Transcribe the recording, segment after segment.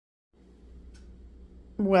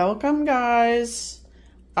Welcome, guys.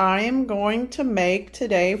 I am going to make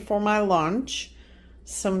today for my lunch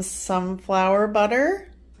some sunflower butter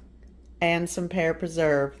and some pear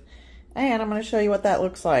preserve. And I'm going to show you what that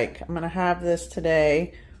looks like. I'm going to have this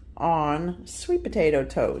today on sweet potato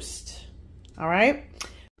toast. All right.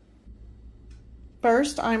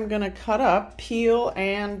 First, I'm going to cut up, peel,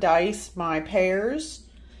 and dice my pears.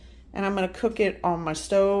 And I'm going to cook it on my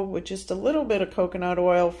stove with just a little bit of coconut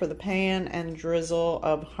oil for the pan and drizzle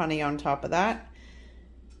of honey on top of that.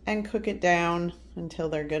 And cook it down until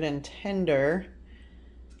they're good and tender.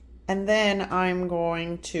 And then I'm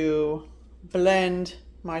going to blend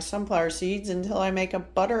my sunflower seeds until I make a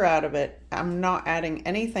butter out of it. I'm not adding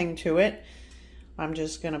anything to it. I'm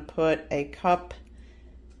just going to put a cup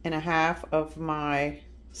and a half of my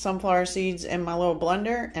sunflower seeds in my little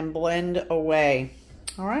blender and blend away.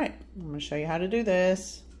 All right, I'm going to show you how to do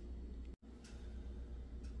this.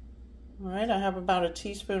 All right, I have about a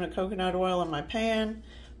teaspoon of coconut oil in my pan.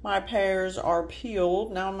 My pears are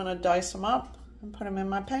peeled. Now I'm going to dice them up and put them in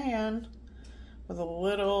my pan with a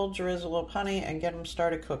little drizzle of honey and get them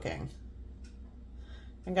started cooking.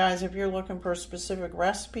 And guys, if you're looking for a specific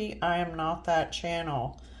recipe, I am not that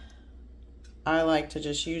channel. I like to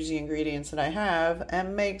just use the ingredients that I have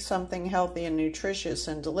and make something healthy and nutritious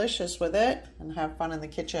and delicious with it and have fun in the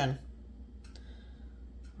kitchen.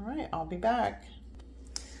 All right, I'll be back.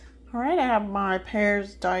 All right, I have my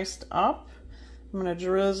pears diced up. I'm going to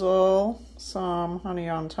drizzle some honey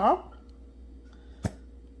on top.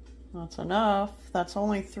 That's enough. That's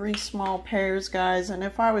only 3 small pears, guys. And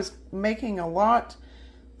if I was making a lot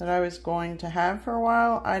that I was going to have for a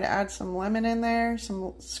while, I'd add some lemon in there,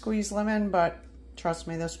 some squeezed lemon, but trust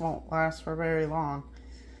me, this won't last for very long.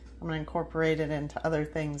 I'm going to incorporate it into other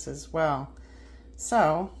things as well.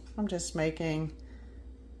 So I'm just making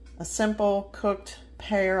a simple cooked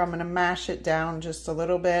pear. I'm going to mash it down just a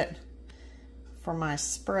little bit for my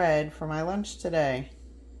spread for my lunch today.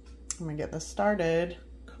 I'm going to get this started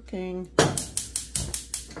cooking.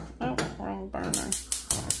 Oh, wrong burner.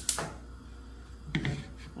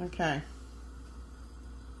 Okay,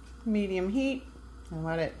 medium heat and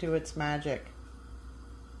let it do its magic.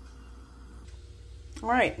 All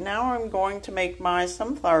right, now I'm going to make my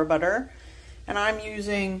sunflower butter, and I'm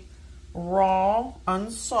using raw,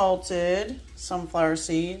 unsalted sunflower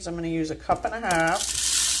seeds. I'm going to use a cup and a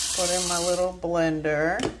half, put in my little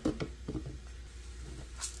blender.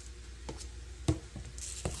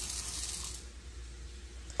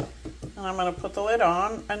 And I'm going to put the lid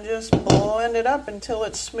on and just blend it up until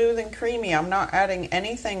it's smooth and creamy. I'm not adding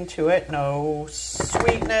anything to it. No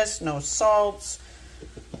sweetness, no salts,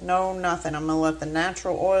 no nothing. I'm going to let the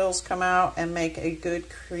natural oils come out and make a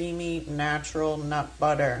good creamy natural nut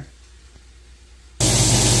butter.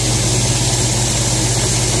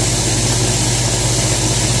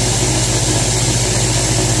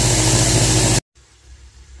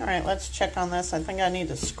 All right, let's check on this. I think I need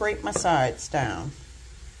to scrape my sides down.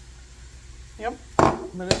 Yep,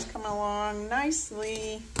 but it's coming along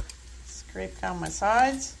nicely. Scrape down my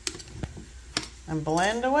sides and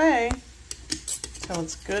blend away until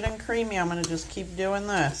it's good and creamy. I'm going to just keep doing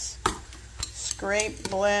this. Scrape,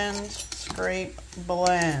 blend, scrape,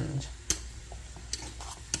 blend.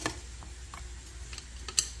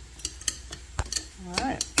 All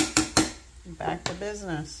right, back to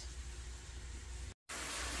business.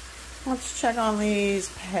 Let's check on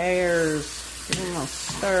these pears. Give them a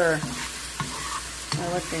stir.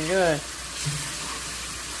 They're looking good.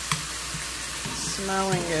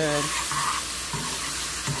 Smelling good.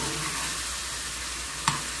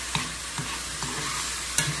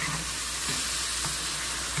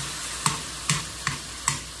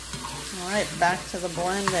 All right, back to the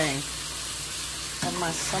blending of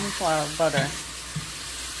my sunflower butter.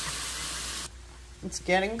 It's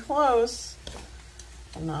getting close.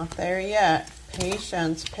 I'm not there yet.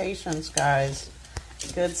 Patience, patience, guys.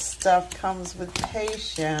 Good stuff comes with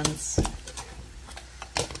patience.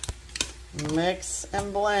 Mix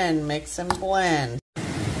and blend, mix and blend.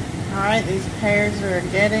 All right, these pears are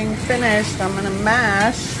getting finished. I'm gonna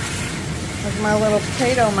mash with my little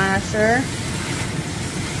potato masher.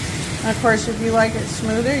 And of course, if you like it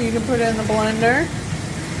smoother, you can put it in the blender.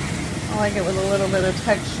 I like it with a little bit of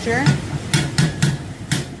texture.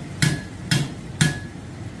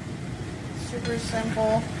 Super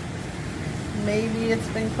simple. Maybe it's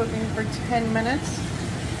been cooking for 10 minutes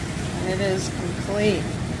and it is complete.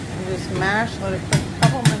 And just mash, let it cook a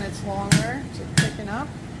couple minutes longer to thicken up.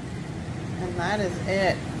 And that is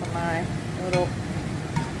it for my little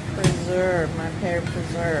preserve, my pear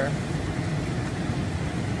preserve.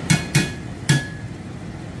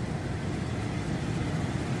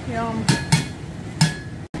 Yum.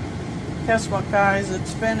 Guess what, guys?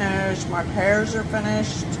 It's finished. My pears are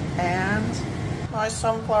finished and my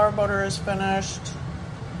sunflower butter is finished.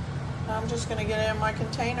 I'm just gonna get it in my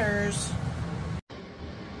containers. I'm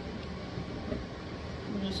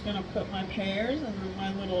just gonna put my pears in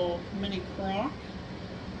my little mini crock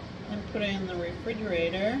and put it in the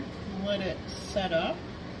refrigerator and let it set up.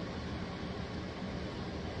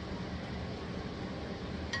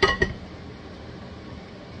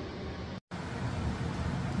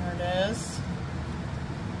 There it is.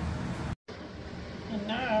 And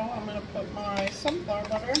now I'm gonna put my sunflower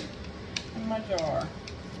butter in my jar.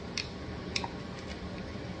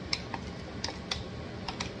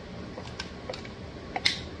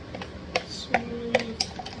 Smooth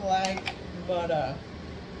like butter.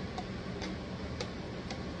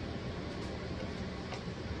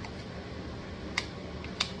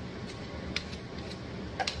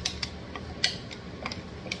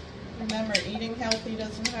 Remember, eating healthy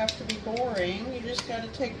doesn't have to be boring. You just got to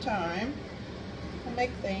take time and make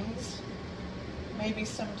things maybe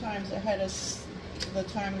sometimes ahead of the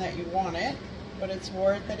time that you want it, but it's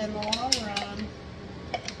worth it in the long run.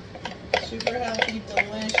 Super healthy,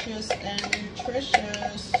 delicious, and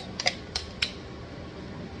nutritious.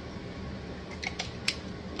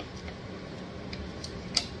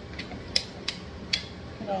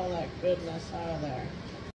 Get all that goodness out of there.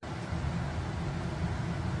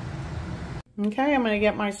 Okay, I'm going to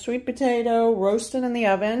get my sweet potato roasted in the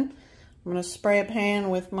oven. I'm going to spray a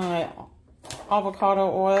pan with my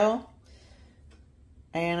avocado oil.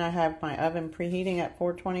 And I have my oven preheating at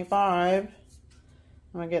 425. I'm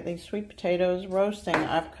going to get these sweet potatoes roasting.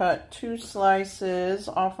 I've cut 2 slices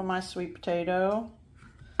off of my sweet potato.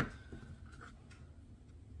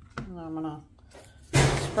 And I'm going to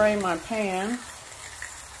spray my pan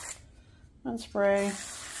and spray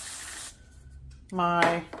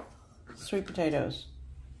my sweet potatoes.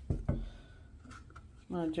 I'm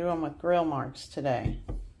going to do them with grill marks today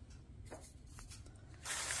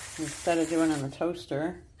instead of doing it in the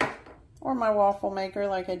toaster or my waffle maker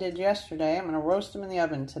like I did yesterday. I'm going to roast them in the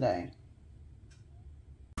oven today.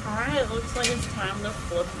 Alright, it looks like it's time to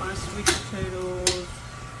flip my sweet potatoes.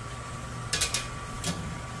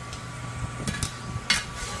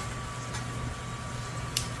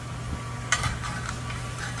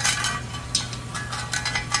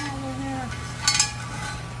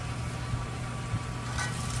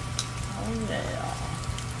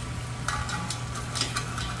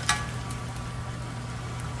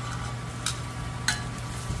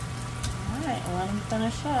 Let them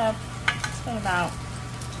finish up. It's been about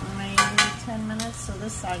maybe 10 minutes, so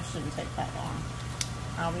this side shouldn't take that long.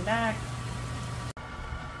 I'll be back.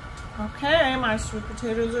 Okay, my sweet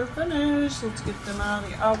potatoes are finished. Let's get them out of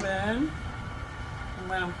the oven and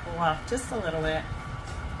let them cool off just a little bit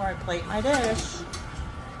before I plate my dish.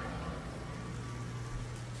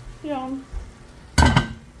 Yum.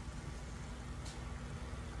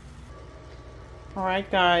 Alright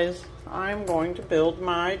guys, I'm going to build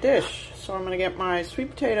my dish. So I'm going to get my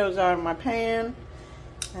sweet potatoes out of my pan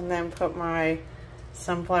and then put my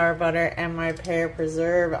sunflower butter and my pear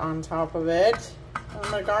preserve on top of it.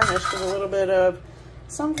 I'm going to garnish with a little bit of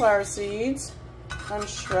sunflower seeds and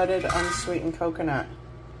shredded unsweetened coconut.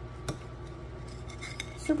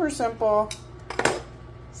 Super simple,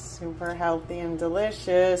 super healthy and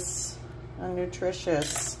delicious and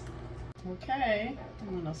nutritious. Okay,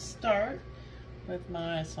 I'm going to start with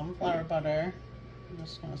my sunflower butter. I'm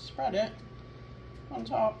just going to spread it on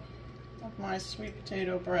top of my sweet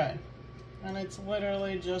potato bread. And it's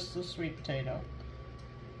literally just a sweet potato.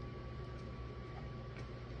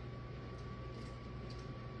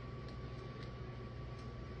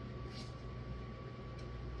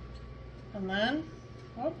 And then,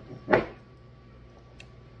 I'm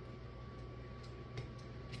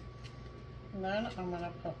going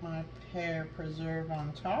to put my pear preserve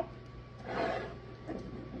on top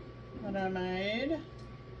that I made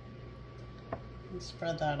and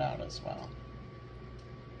spread that out as well.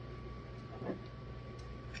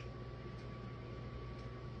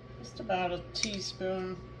 Just about a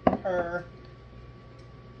teaspoon per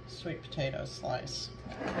sweet potato slice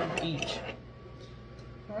of each.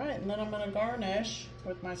 Alright, and then I'm going to garnish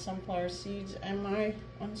with my sunflower seeds and my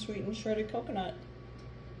unsweetened shredded coconut.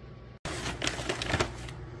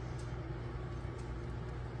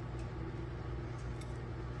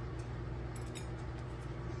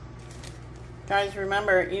 Guys,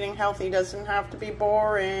 remember, eating healthy doesn't have to be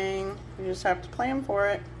boring. You just have to plan for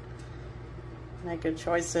it. Make good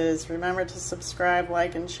choices. Remember to subscribe,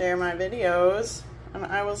 like, and share my videos. And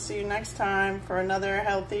I will see you next time for another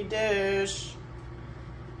healthy dish.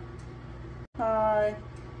 Bye.